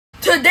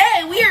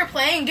Today we are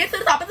playing Get to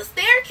the Top of the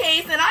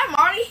Staircase, and I'm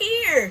already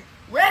here.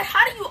 Red,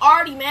 how do you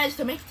already manage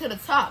to make it to the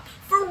top?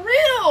 For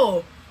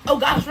real? Oh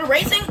gosh, we're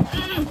racing?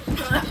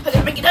 I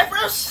gotta make it there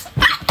first.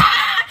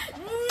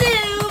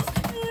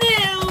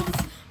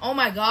 Noobs. Oh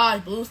my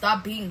gosh, Blue,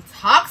 stop being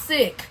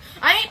toxic.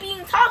 I ain't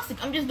being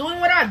toxic. I'm just doing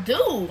what I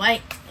do.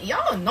 Like,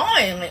 y'all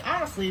annoying. Like,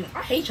 honestly,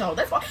 I hate y'all.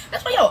 That's why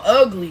y'all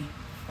ugly.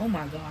 Oh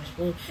my gosh,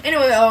 Blue.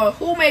 Anyway,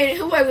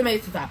 who hasn't made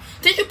it to the top?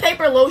 Tissue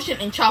paper, lotion,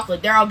 and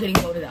chocolate. They're all getting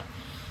voted out.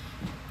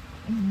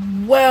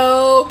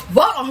 Well,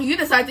 vote on who you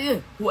decide to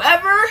do.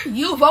 Whoever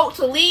you vote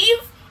to leave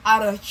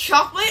out of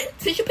chocolate,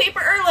 tissue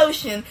paper, or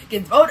lotion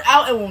gets voted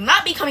out and will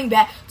not be coming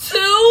back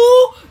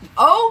to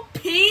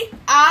OPI.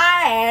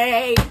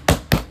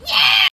 Yeah!